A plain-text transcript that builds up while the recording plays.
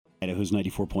Idaho's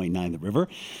 94.9 The River.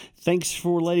 Thanks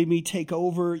for letting me take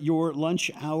over your lunch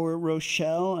hour,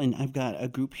 Rochelle. And I've got a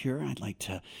group here. I'd like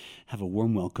to have a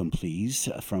warm welcome, please,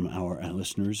 from our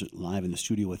listeners live in the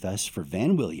studio with us for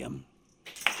Van William.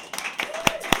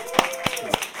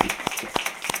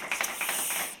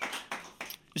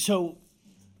 So,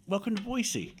 welcome to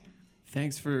Boise.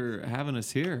 Thanks for having us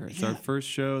here. It's our first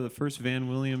show, the first Van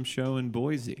William show in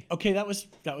Boise. Okay, that was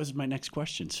my next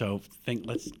question. So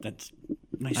that's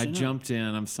nice. I jumped in.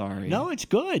 I'm sorry. No, it's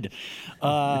good.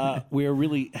 We are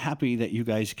really happy that you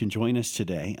guys can join us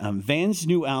today. Van's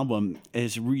new album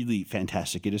is really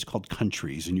fantastic. It is called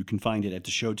Countries, and you can find it at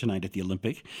the show tonight at the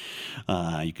Olympic.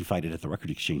 You can find it at the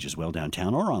Record Exchange as well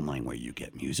downtown or online where you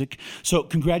get music. So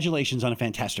congratulations on a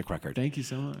fantastic record. Thank you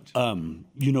so much.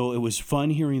 It was fun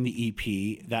hearing the EP.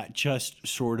 That just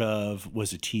sort of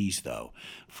was a tease, though,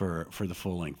 for the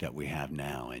full length that we have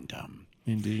now. And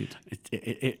indeed,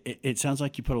 it sounds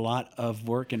like you put a lot of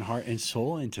work and heart and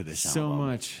soul into this album. So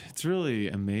much. It's really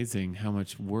amazing how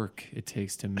much work it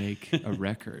takes to make a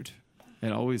record.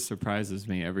 It always surprises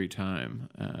me every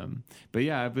time. But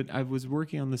yeah, I was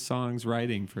working on the songs,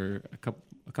 writing for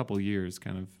a couple years,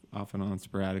 kind of off and on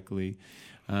sporadically.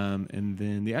 And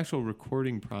then the actual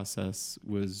recording process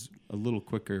was a little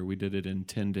quicker. We did it in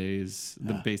 10 days,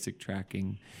 the basic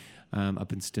tracking,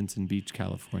 up in Stinson Beach,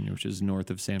 California, which is north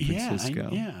of San Francisco.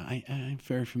 I'm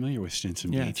very familiar with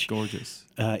Stinson Beach. Yeah, it's gorgeous.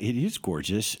 It is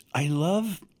gorgeous. I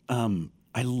love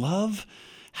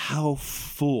how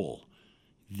full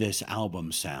this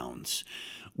album sounds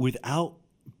without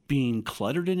being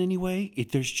cluttered in any way.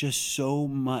 There's just so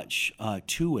much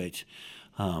to it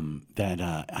that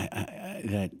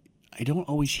I don't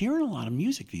always hear in a lot of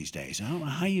music these days. I don't know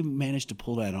how you managed to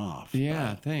pull that off.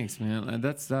 Yeah, thanks, man.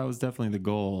 That was definitely the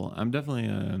goal. I'm definitely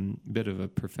a bit of a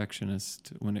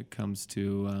perfectionist when it comes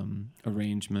to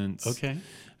arrangements. Okay.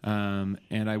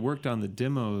 And I worked on the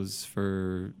demos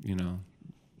for,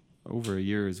 over a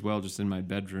year as well, just in my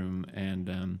bedroom.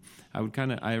 And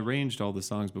I arranged all the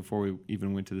songs before we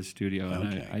even went to the studio. Okay.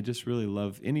 And I just really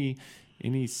love any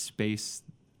space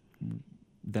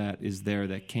that is there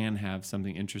that can have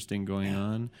something interesting going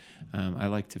on. I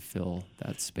like to fill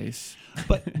that space.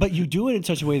 But you do it in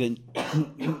such a way that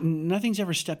nothing's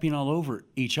ever stepping all over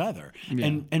each other.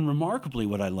 Yeah. And remarkably,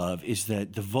 what I love is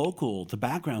that the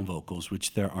background vocals,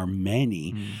 which there are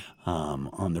many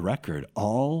on the record,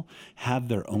 all have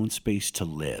their own space to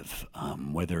live.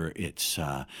 Whether it's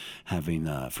having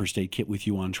a first aid kit with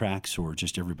you on tracks or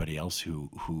just everybody else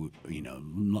who a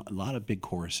lot of big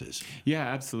choruses. Yeah,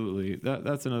 absolutely.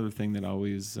 That's another thing that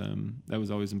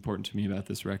was always important to me about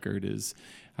this record is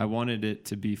I wanted it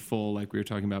to be full, like we were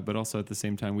talking about, but also at the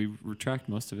same time we tracked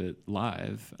most of it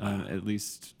live, at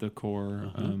least the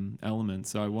core elements.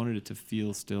 So I wanted it to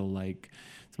feel still like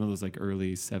some of those like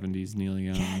early 70s Neil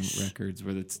Young records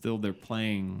where they're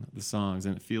playing the songs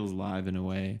and it feels live in a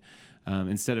way.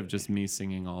 Instead of just me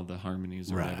singing all the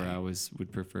harmonies or whatever, I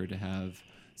would prefer to have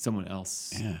someone else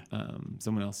sing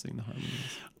the harmonies.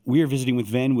 We are visiting with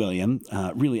Van William,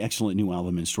 really excellent new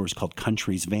album in stores called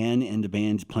Countries. Van and the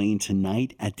band playing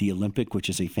tonight at the Olympic, which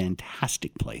is a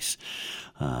fantastic place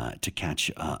to catch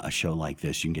a show like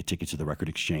this. You can get tickets at the Record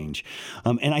Exchange.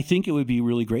 And I think it would be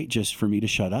really great just for me to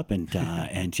shut up and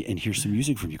hear some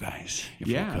music from you guys, if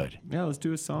we could. Yeah, let's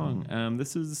do a song.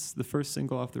 This is the first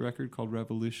single off the record called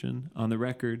Revolution. On the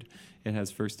record, it has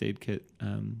First Aid Kit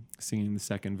singing the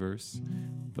second verse.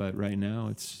 But right now,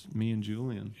 it's me and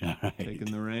Julian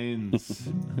taking the reins.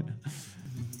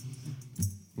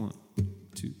 1,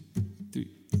 2, 3,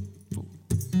 4.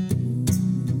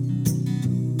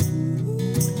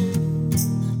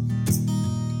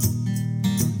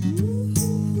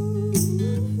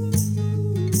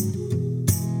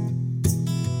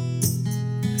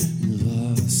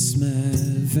 Lost my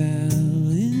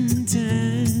Valentine.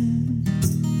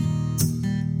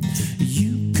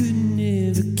 You could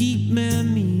never keep my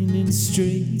meaning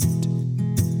straight.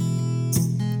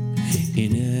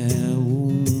 And I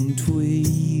won't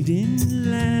wait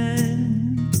in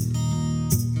line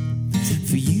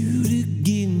for you to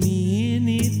give me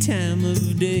any time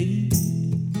of day.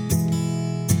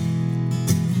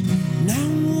 And I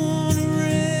want a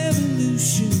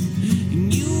revolution,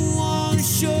 and you want a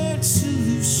short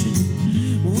solution.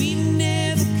 We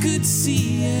never could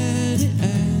see eye to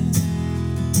eye.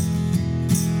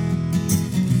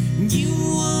 You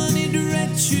wanted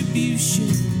retribution,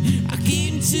 I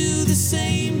came to the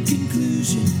same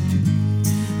conclusion.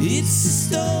 It's the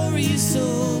story you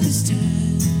sold this time.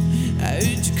 I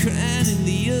heard you crying in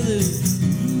the other room.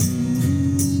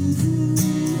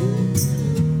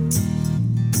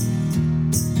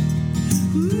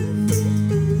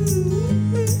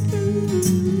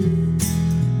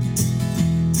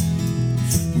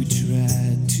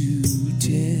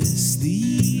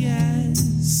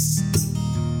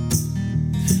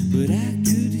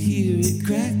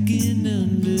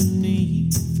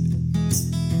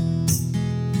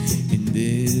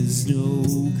 there's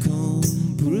no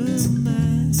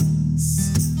compromise.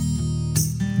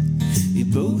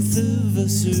 Both of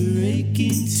us are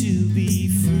aching to be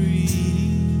free.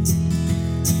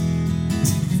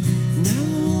 Now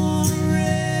I want a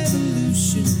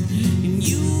revolution, and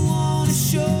you want a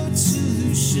short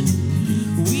solution.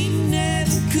 We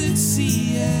never could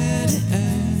see eye to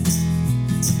eye.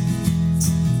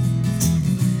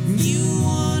 You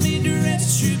wanted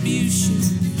retribution,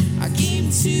 I came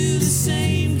to the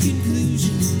same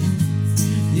conclusion.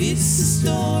 It's the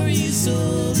story as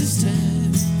old as time.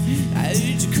 I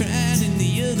heard you crying in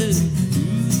the other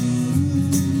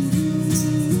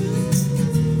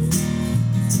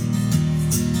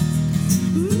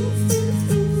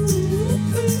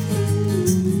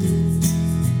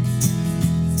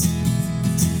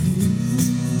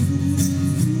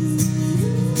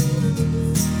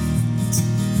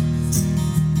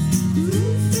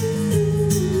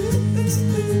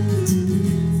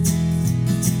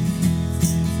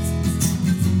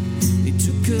It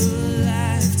took a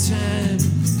lifetime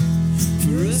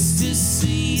for us to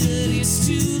see that it's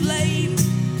too late.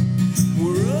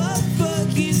 We're up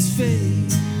against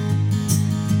fate.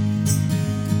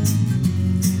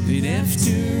 And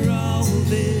after all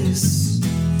this,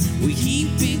 we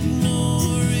keep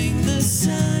ignoring the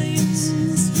signs.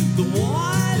 The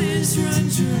waters run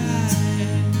dry.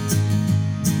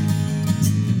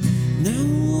 Now I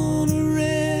want a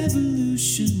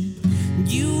revolution.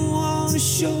 You want a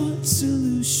short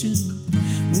solution.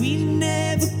 We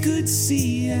never could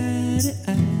see eye to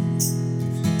eye.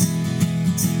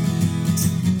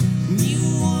 You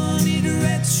wanted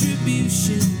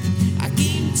retribution, I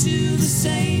came to the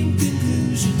same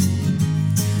conclusion.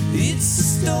 It's a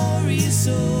story as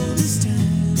old as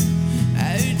time.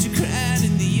 I heard you crying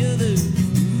in the other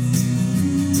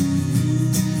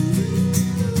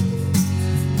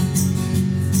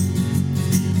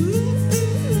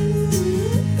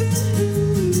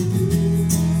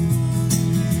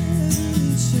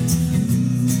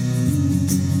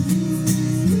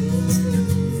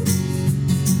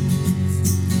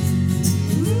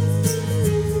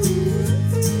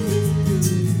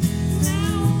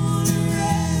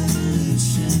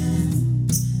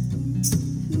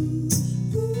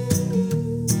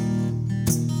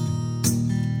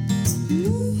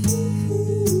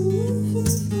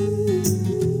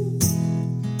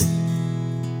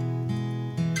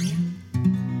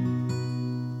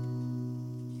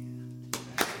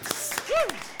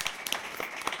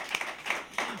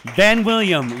Van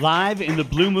William, live in the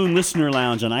Blue Moon Listener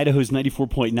Lounge on Idaho's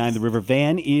 94.9 The River.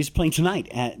 Van is playing tonight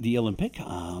at the Olympic.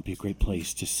 It'll be a great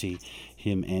place to see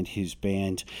him and his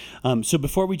band. So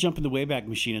before we jump in the Wayback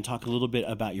Machine and talk a little bit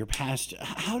about your past,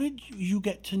 how did you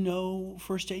get to know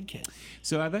First Aid Kit?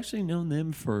 So I've actually known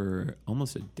them for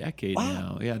almost a decade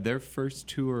now. Yeah, their first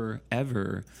tour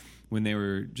ever when they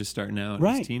were just starting out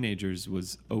as teenagers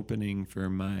was opening for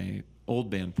my old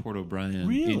band, Port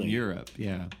O'Brien, in Europe.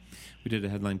 Yeah. We did a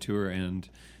headline tour, and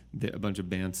a bunch of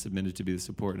bands submitted to be the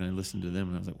support, and I listened to them,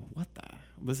 and I was like, what the?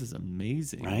 This is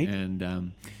amazing. Right.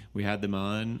 And we had them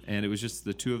on, and it was just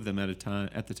the two of them at a time.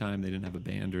 At the time, they didn't have a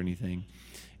band or anything.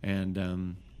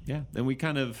 And yeah, and we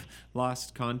kind of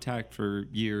lost contact for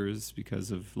years because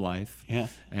of life. Yeah.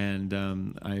 And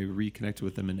I reconnected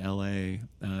with them in L.A.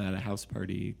 At a house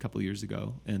party a couple years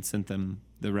ago and sent them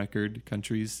the record,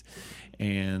 Countries,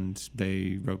 and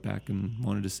they wrote back and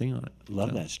wanted to sing on it.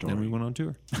 Love that story. And we went on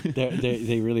tour.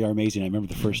 They really are amazing. I remember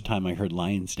the first time I heard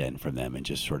Lion's Den from them and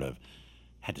just sort of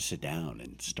had to sit down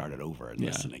and start it over and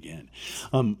listen again.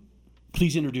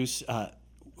 Please introduce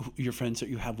your friends that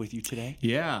you have with you today.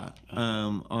 Yeah.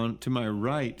 On to my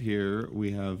right here,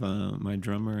 we have my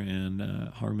drummer and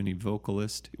harmony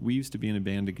vocalist. We used to be in a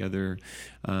band together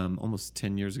almost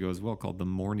 10 years ago as well called the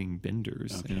Morning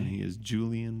Benders. Okay. And he is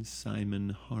Julian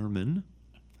Simon Harmon.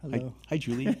 Hello. Hi,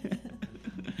 Julian.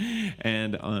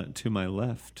 And to my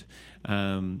left,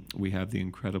 we have the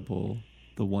incredible,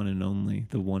 the one and only,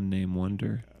 the one name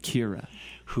wonder, Kira,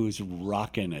 who's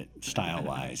rocking it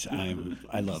style-wise.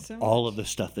 I love all of the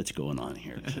stuff that's going on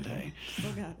here today.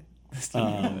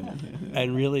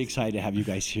 And really excited to have you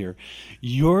guys here.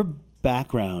 Your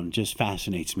background just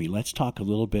fascinates me. Let's talk a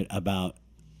little bit about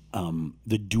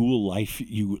the dual life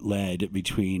you led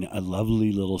between a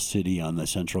lovely little city on the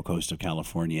central coast of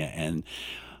California and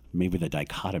maybe the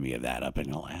dichotomy of that up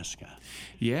in Alaska.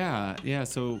 Yeah.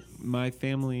 So my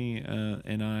family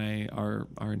and I, our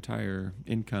entire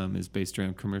income is based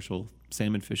around commercial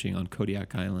salmon fishing on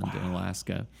Kodiak Island in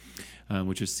Alaska,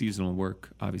 which is seasonal work,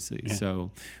 obviously. Yeah.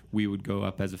 So we would go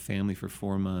up as a family for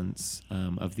 4 months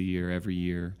of the year, every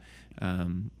year,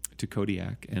 to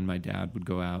Kodiak, and my dad would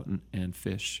go out and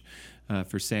fish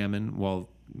for salmon, while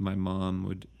my mom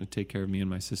would take care of me and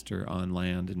my sister on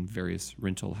land in various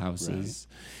rental houses.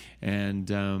 Right. And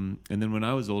then when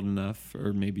I was old enough,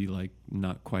 or maybe like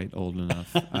not quite old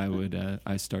enough,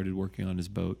 I started working on his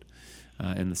boat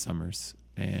in the summers,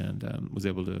 and was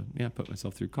able to put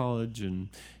myself through college and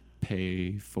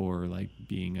pay for like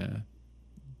being a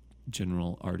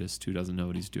general artist who doesn't know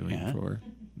what he's doing for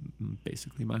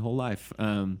basically my whole life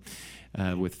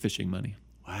with fishing money.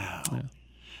 Wow. Yeah.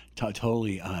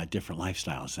 Totally different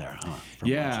lifestyles there, huh?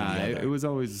 It was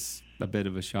always a bit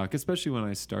of a shock, especially when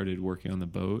I started working on the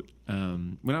boat.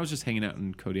 When I was just hanging out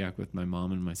in Kodiak with my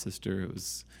mom and my sister, it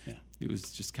was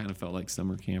just kind of felt like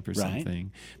summer camp or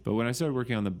something. But when I started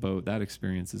working on the boat, that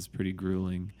experience is pretty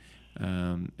grueling,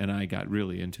 and I got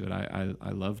really into it.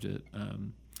 I loved it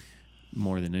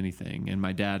more than anything. And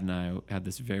my dad and I had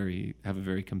have a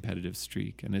very competitive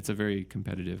streak, and it's a very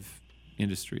competitive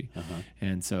industry.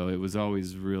 And so it was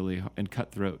always really and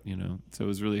cutthroat, so it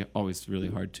was always really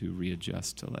hard to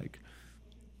readjust to like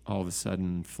all of a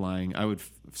sudden flying. I would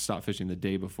stop fishing the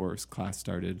day before class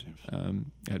started.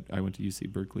 I went to UC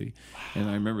Berkeley, and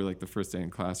I remember like the first day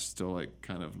in class still like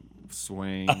kind of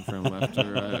swaying from left to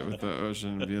right with the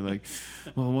ocean, and be like,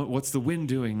 well, what's the wind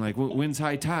doing? Like, wind's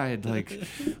high tide. Like,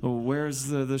 well, where's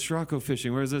the Scirocco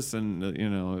fishing? Where's this? And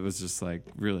it was just like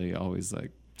really always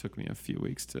like took me a few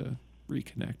weeks to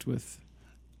reconnect with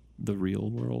the real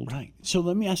world. Right. So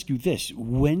let me ask you this.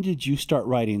 When did you start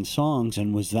writing songs,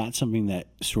 and was that something that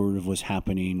sort of was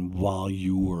happening while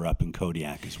you were up in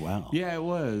Kodiak as well? Yeah, it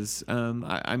was.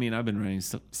 I mean, I've been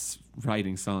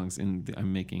writing songs, and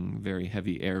I'm making very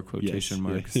heavy air quotation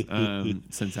marks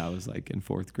since I was like in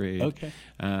 4th grade. Okay.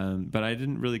 But I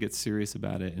didn't really get serious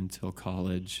about it until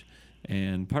college.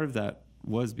 And part of that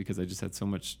was because I just had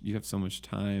you have so much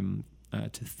time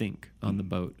to think on the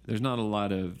boat. There's not a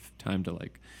lot of time to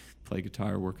like play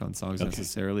guitar, work on songs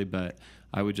necessarily, but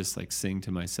I would just like sing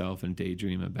to myself and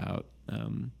daydream about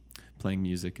playing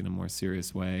music in a more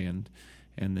serious way, and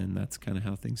then that's kind of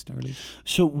how things started.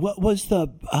 So what was the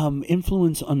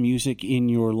influence on music in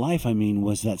your life? I mean,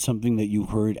 was that something that you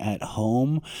heard at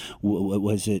home?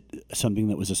 Was it something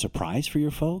that was a surprise for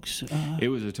your folks? It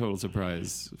was a total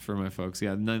surprise for my folks.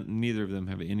 Yeah, neither of them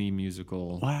have any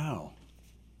musical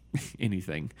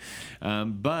anything,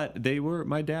 but they were.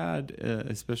 My dad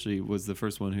especially was the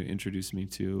first one who introduced me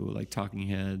to like Talking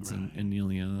Heads and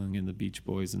Neil Young and the Beach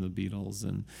Boys and the Beatles,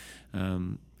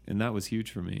 and that was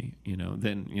huge for me.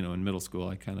 Then in middle school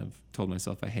I kind of told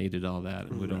myself I hated all that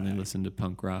and would only listen to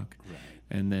punk rock.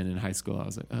 And then in high school I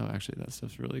was like, oh, actually that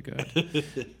stuff's really good.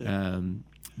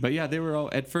 But yeah, they were all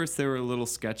at first they were a little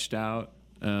sketched out.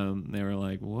 They were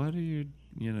like, what are you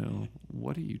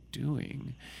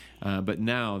doing? But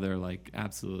now they're like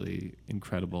absolutely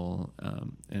incredible,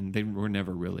 and they were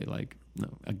never really like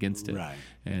against it. Right.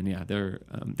 And yeah,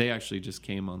 they actually just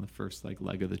came on the first like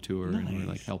leg of the tour and were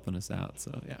like helping us out.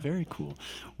 So yeah, very cool.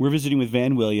 We're visiting with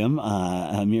Van William.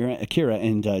 Akira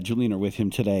and Julian are with him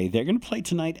today. They're going to play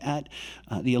tonight at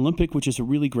the Olympic, which is a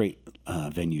really great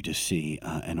venue to see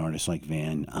an artist like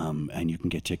Van, and you can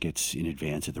get tickets in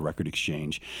advance at the Record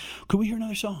Exchange. Could we hear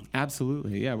another song?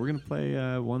 Absolutely. Yeah, we're going to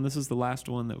play one. This is the last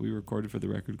one that we recorded for the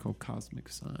record, called Cosmic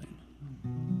Sign.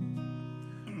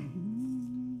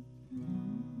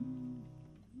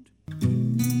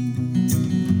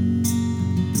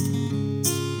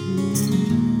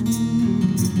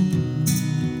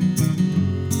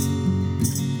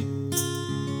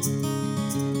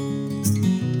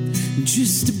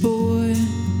 Just a boy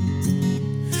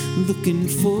looking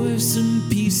for some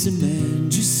peace of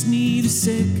mind. Just need a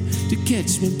sec to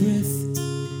catch my breath.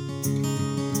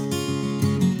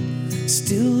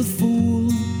 Still a fool,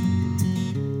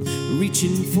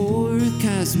 reaching for a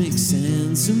cosmic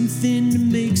sign, something to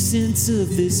make sense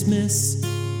of this mess.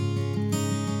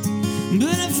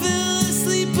 But I fell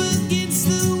asleep against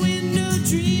the window,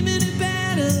 dreaming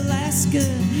about Alaska,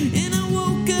 and I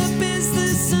woke up as the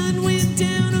sun went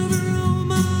down over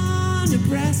Omaha,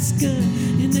 Nebraska,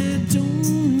 and I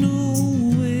don't know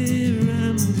where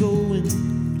I'm going,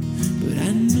 but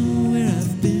I know where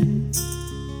I've been.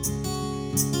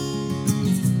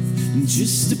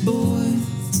 Just a boy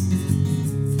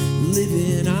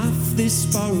living off this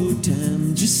borrowed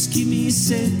time. Just give me a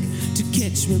sec to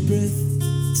catch my breath.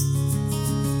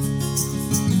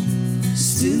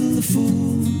 Still a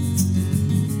fool,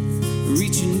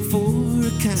 reaching for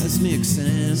a cosmic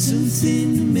sign,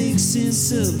 something to make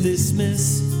sense of this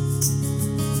mess.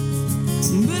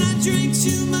 But I drink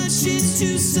too much in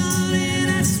Tucson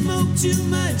and I smoke too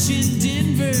much in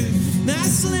Denver. I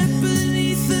slept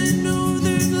beneath the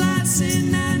northern lights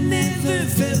and I never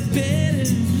felt better.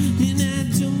 And I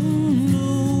don't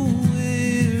know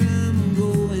where I'm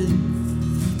going,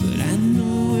 but I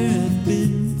know where I've been.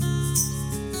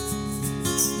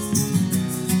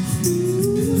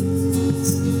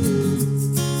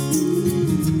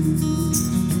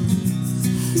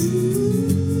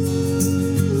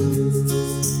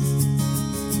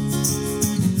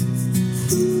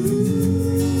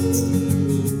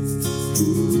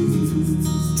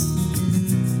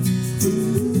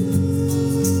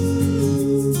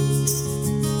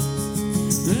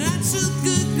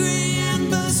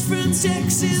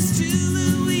 Texas to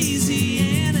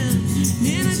Louisiana,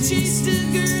 and I chased a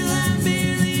girl I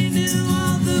barely knew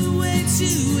all the way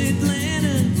to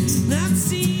Atlanta. I've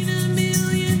seen a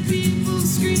million people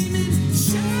screaming,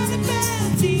 shout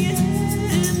about the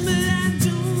end, but I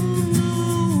don't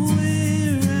know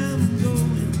where I'm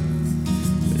going,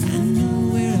 but I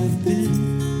know where I've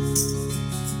been.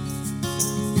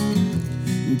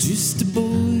 Just a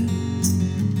boy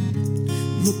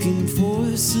looking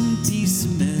for some peace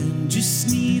of mind.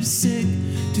 Just need a sec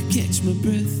to catch my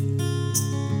breath.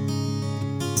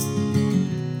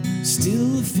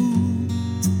 Still a fool,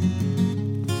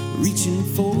 reaching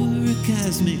for a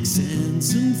cosmic sign,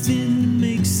 something to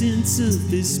make sense of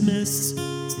this mess.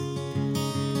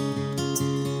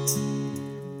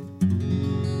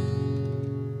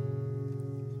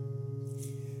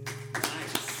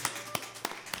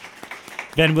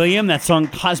 Van William, that song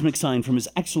Cosmic Sign from his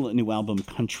excellent new album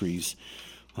Countries.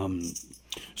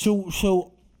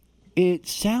 So it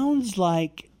sounds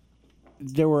like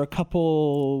there were a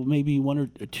couple, maybe one or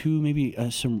two, maybe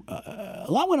a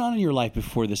lot went on in your life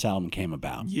before this album came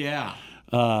about. Yeah.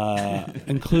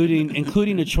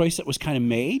 Including a choice that was kind of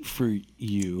made for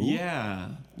you. Yeah.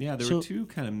 There were two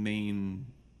kind of main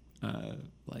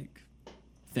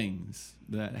things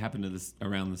that happened to this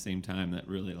around the same time that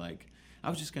really I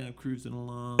was just kind of cruising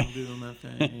along, doing my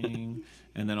thing,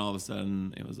 and then all of a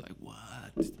sudden it was like,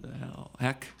 what the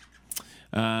heck?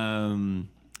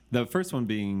 The first one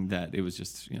being that it was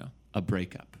just, a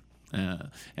breakup.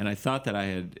 And I thought that I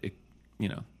had,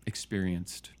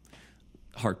 experienced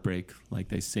heartbreak like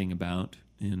they sing about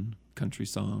in country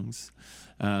songs.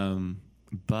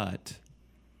 But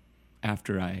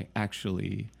after I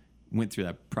actually went through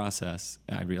that process,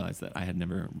 I realized that I had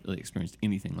never really experienced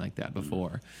anything like that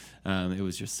before. It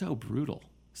was just so brutal.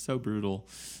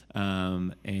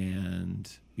 And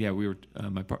yeah, we were,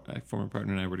 my former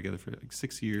partner and I were together for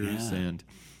 6 years. Yeah. And,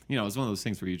 it was one of those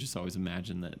things where you just always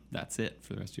imagine that that's it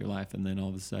for the rest of your life. And then all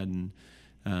of a sudden,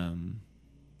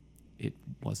 it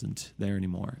wasn't there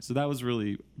anymore. So that was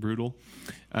really brutal.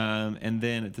 And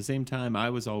then at the same time, I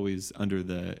was always under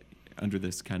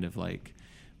this kind of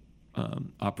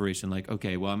operation,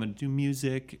 okay, well, I'm going to do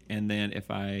music, and then if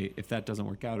that doesn't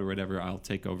work out or whatever, I'll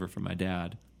take over from my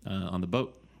dad on the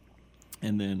boat.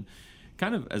 And then,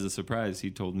 kind of as a surprise,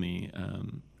 he told me,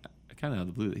 kind of out of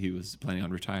the blue, that he was planning on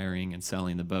retiring and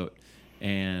selling the boat.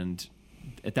 And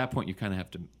at that point, you kind of have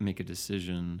to make a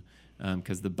decision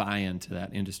because the buy-in to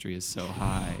that industry is so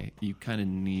high. You kind of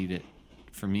need it,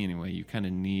 for me anyway. You kind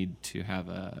of need to have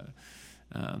a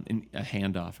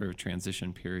handoff or a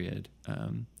transition period,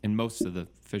 and most of the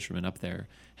fishermen up there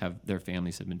their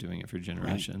families have been doing it for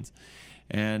generations,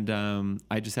 right. And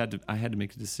I had to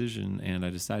make a decision, and I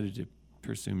decided to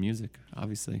pursue music.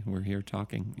 Obviously, we're here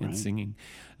talking and right. singing,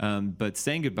 but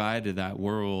saying goodbye to that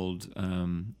world,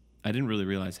 I didn't really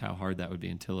realize how hard that would be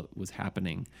until it was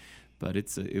happening. But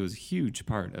it was a huge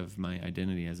part of my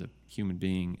identity as a human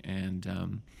being, and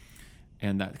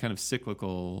that kind of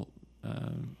cyclical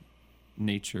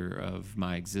nature of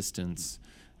my existence,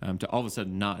 to all of a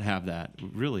sudden not have that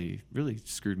really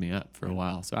screwed me up for a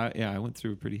while. So I went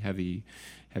through pretty heavy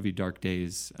dark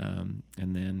days, and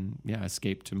then I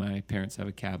escaped to my parents have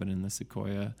a cabin in the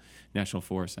Sequoia National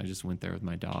Forest. I just went there with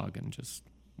my dog and just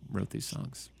wrote these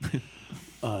songs.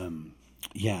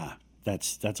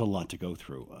 That's a lot to go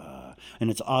through, and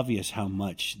it's obvious how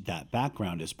much that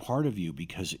background is part of you,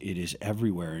 because it is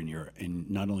everywhere in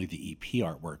not only the EP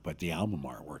artwork but the album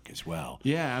artwork as well.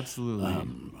 Yeah,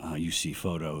 absolutely. You see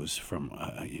photos from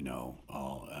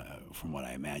from what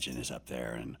I imagine is up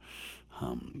there, and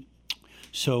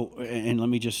So, and let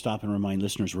me just stop and remind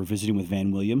listeners, we're visiting with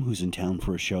Van William, who's in town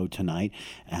for a show tonight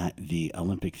at the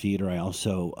Olympic Theater. I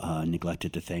also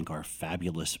neglected to thank our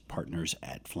fabulous partners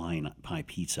at Flying Pie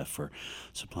Pizza for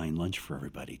supplying lunch for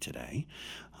everybody today.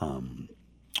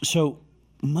 So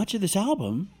much of this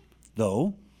album,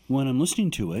 though, when I'm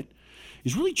listening to it,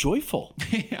 is really joyful,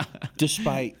 Yeah.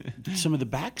 despite some of the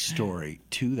backstory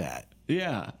to that.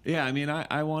 Yeah. I mean,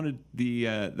 I wanted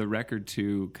the record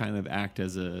to kind of act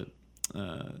as a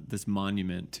this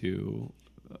monument to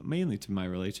mainly to my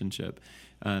relationship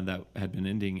that had been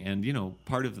ending. And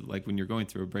part of like when you're going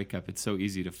through a breakup, it's so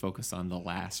easy to focus on the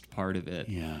last part of it,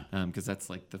 because that's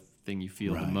like the thing you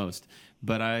feel the most.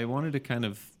 But I wanted to kind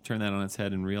of turn that on its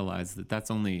head and realize that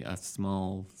that's only a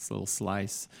small little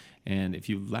slice. And if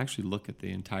you actually look at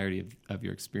the entirety of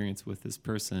your experience with this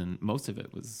person, most of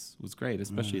it was great,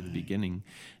 especially at the beginning.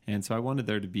 And so I wanted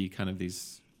there to be kind of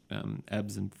these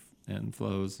ebbs and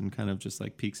flows and kind of just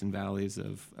like peaks and valleys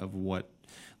of what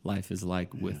life is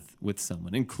like with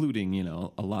someone, including,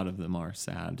 a lot of them are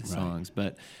sad songs,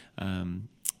 but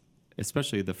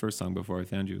especially the first song, Before I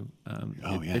Found You.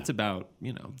 It's about,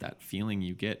 that feeling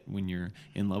you get when you're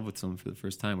in love with someone for the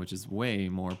first time, which is way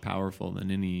more powerful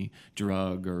than any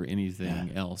drug or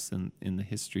anything else in the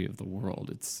history of the world.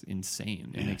 It's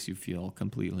insane. It makes you feel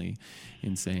completely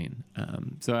insane.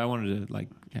 So I wanted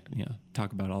to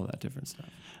talk about all that different stuff.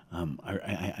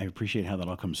 I appreciate how that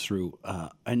all comes through.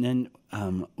 And then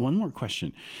one more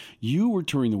question. You were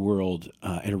touring the world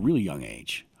at a really young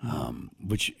age,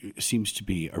 which seems to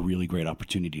be a really great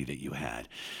opportunity that you had.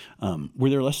 Were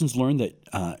there lessons learned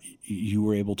that you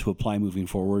were able to apply moving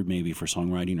forward, maybe for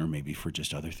songwriting or maybe for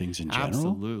just other things in general?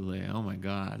 Absolutely. Oh, my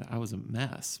God. I was a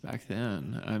mess back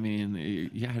then. I mean,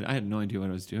 I had no idea what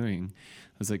I was doing.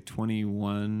 I was like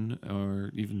 21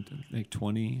 or even like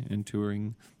 20 and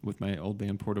touring with my old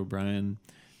band, Port O'Brien,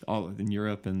 all in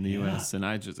Europe and the U.S. And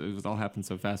it was all happened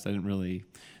so fast. I didn't really,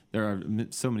 there are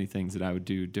so many things that I would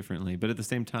do differently. But at the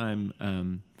same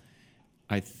time,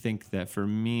 I think that for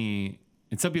me,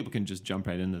 and some people can just jump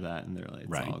right into that and they're like,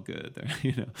 it's all good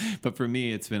there, But for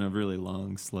me, it's been a really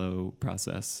long, slow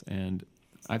process. And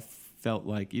I've felt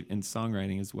like in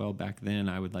songwriting as well back then,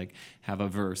 I would like have a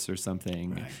verse or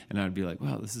something and I'd be like,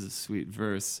 wow, this is a sweet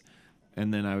verse.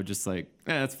 And then I would just like,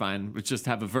 that's fine. Let's just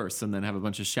have a verse and then have a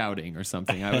bunch of shouting or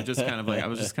something. I would just kind of like, I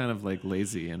was just kind of like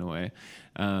lazy in a way.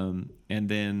 And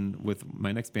then with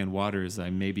my next band, Waters, I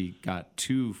maybe got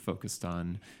too focused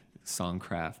on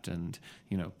songcraft and,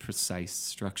 precise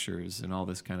structures and all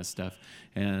this kind of stuff.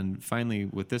 And finally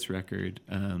with this record,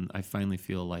 I finally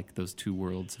feel like those two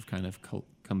worlds have kind of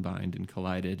combined and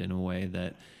collided in a way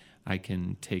that I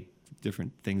can take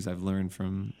different things I've learned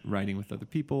from writing with other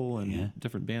people and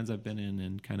different bands I've been in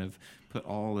and kind of put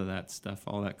all of that stuff,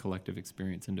 all that collective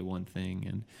experience into one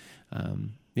thing.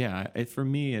 And for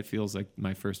me, it feels like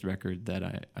my first record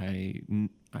that I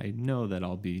know that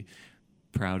I'll be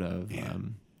proud of,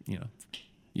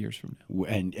 years from now.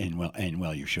 And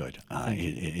well, you should.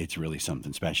 It's really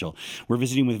something special. We're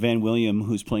visiting with Van William,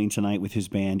 who's playing tonight with his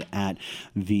band at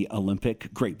the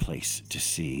Olympic. Great place to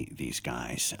see these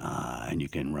guys. And you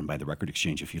can run by the Record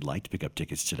Exchange if you'd like to pick up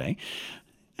tickets today.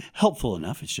 Helpful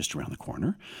enough. It's just around the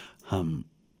corner. Thank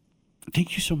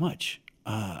you so much.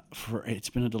 It's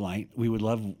been a delight. We would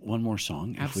love one more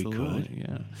song if we could.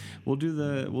 Yeah, we'll do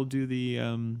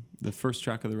the first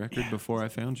track of the record, Before I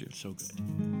Found You. So good.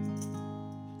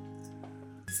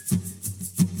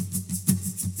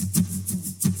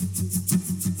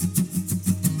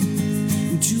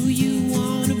 Do you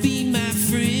wanna be my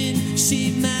friend?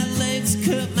 Shave my legs,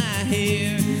 cut my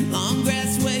hair. Long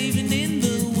grass waving in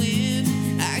the wind.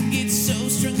 I get so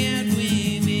strung out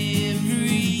when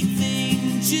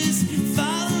everything just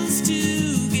falls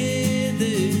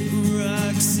together.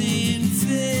 Rocks and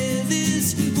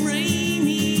feathers,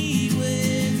 rainy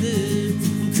weather.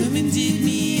 Come and dig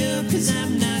me up 'cause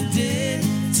I'm not dead.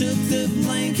 Took the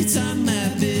blankets on my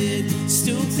bed.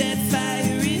 Stoke that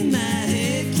fire in my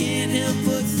head. Can't help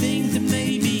but think that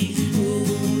maybe, oh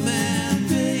my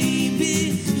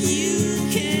baby, you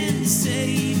can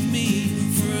save me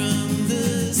from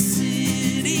the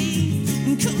city.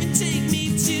 Come and take me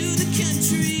to the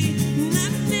country. I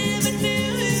never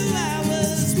knew who I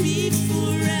was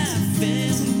before I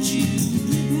found you.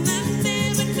 I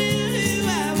never knew who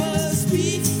I was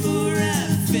before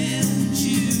I found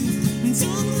you.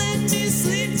 Don't let me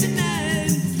sleep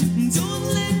tonight. Don't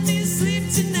let me sleep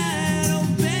tonight, oh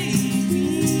baby.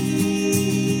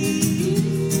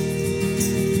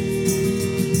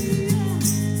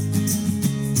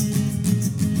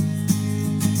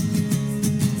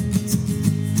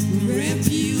 Wrap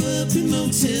you up in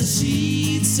motel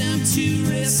sheets. I'm too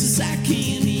restless, I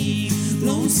can't eat.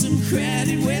 Lonesome,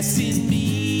 crowded west in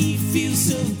me. Feels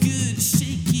so good to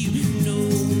shake you. No,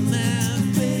 my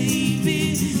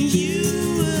baby,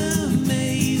 you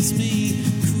amaze me.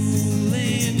 Cool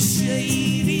and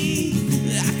shady.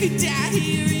 I could die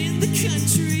here in the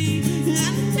country.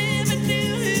 I never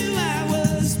knew who I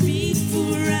was before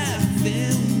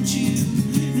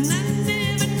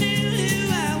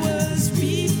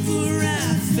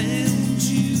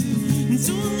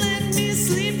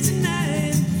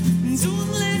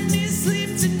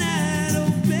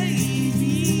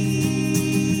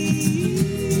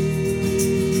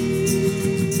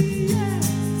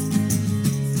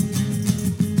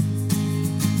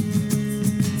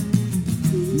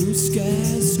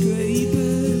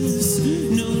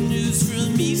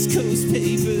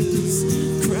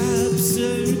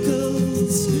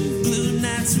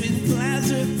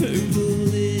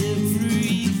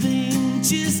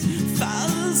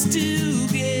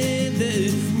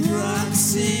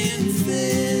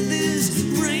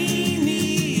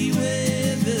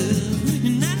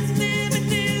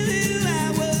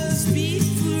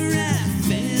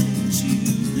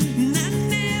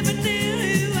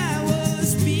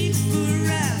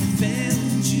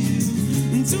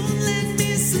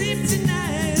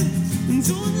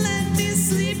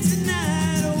sleep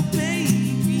tonight, oh baby.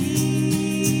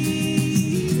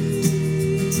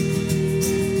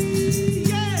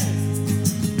 Yeah.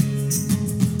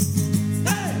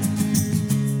 Hey.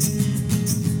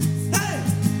 Hey.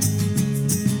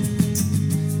 Hey.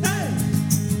 Hey.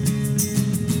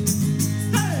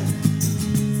 Hey.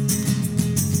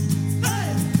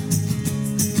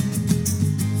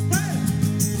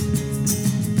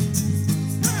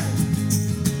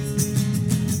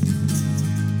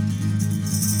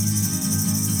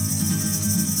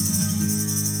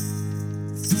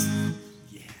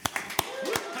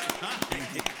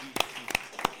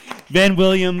 Van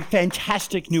William,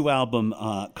 fantastic new album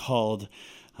called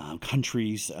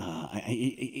Countries.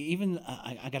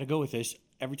 I got to go with this.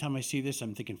 Every time I see this,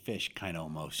 I'm thinking fish, kind of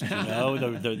almost. You know,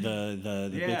 the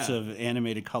bits of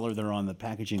animated color that are on the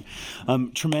packaging.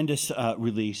 Tremendous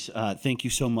release. Thank you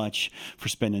so much for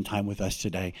spending time with us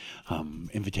today.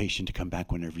 Invitation to come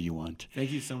back whenever you want.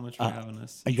 Thank you so much for having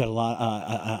us. You got a lot.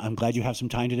 I'm glad you have some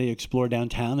time today to explore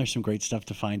downtown. There's some great stuff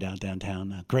to find out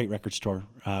downtown. Great record store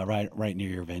right near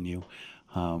your venue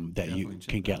that Definitely you check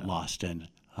can that get out. lost in.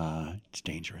 It's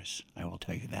dangerous. I will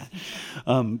tell you that.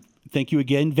 Thank you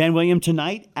again. Van William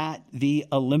tonight at the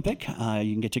Olympic. You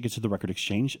can get tickets to the Record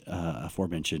Exchange,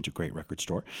 aforementioned, a great record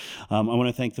store. I want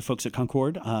to thank the folks at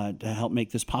Concord to help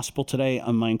make this possible today.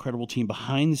 My incredible team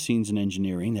behind the scenes in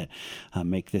engineering that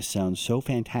make this sound so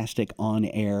fantastic on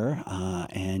air.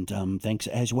 And thanks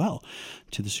as well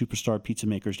to the superstar pizza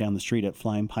makers down the street at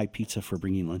Flying Pie Pizza for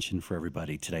bringing lunch in for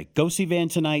everybody today. Go see Van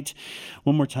tonight.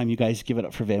 One more time, you guys, give it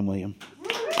up for Van William.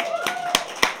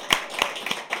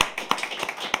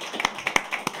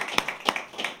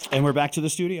 And we're back to the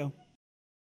studio.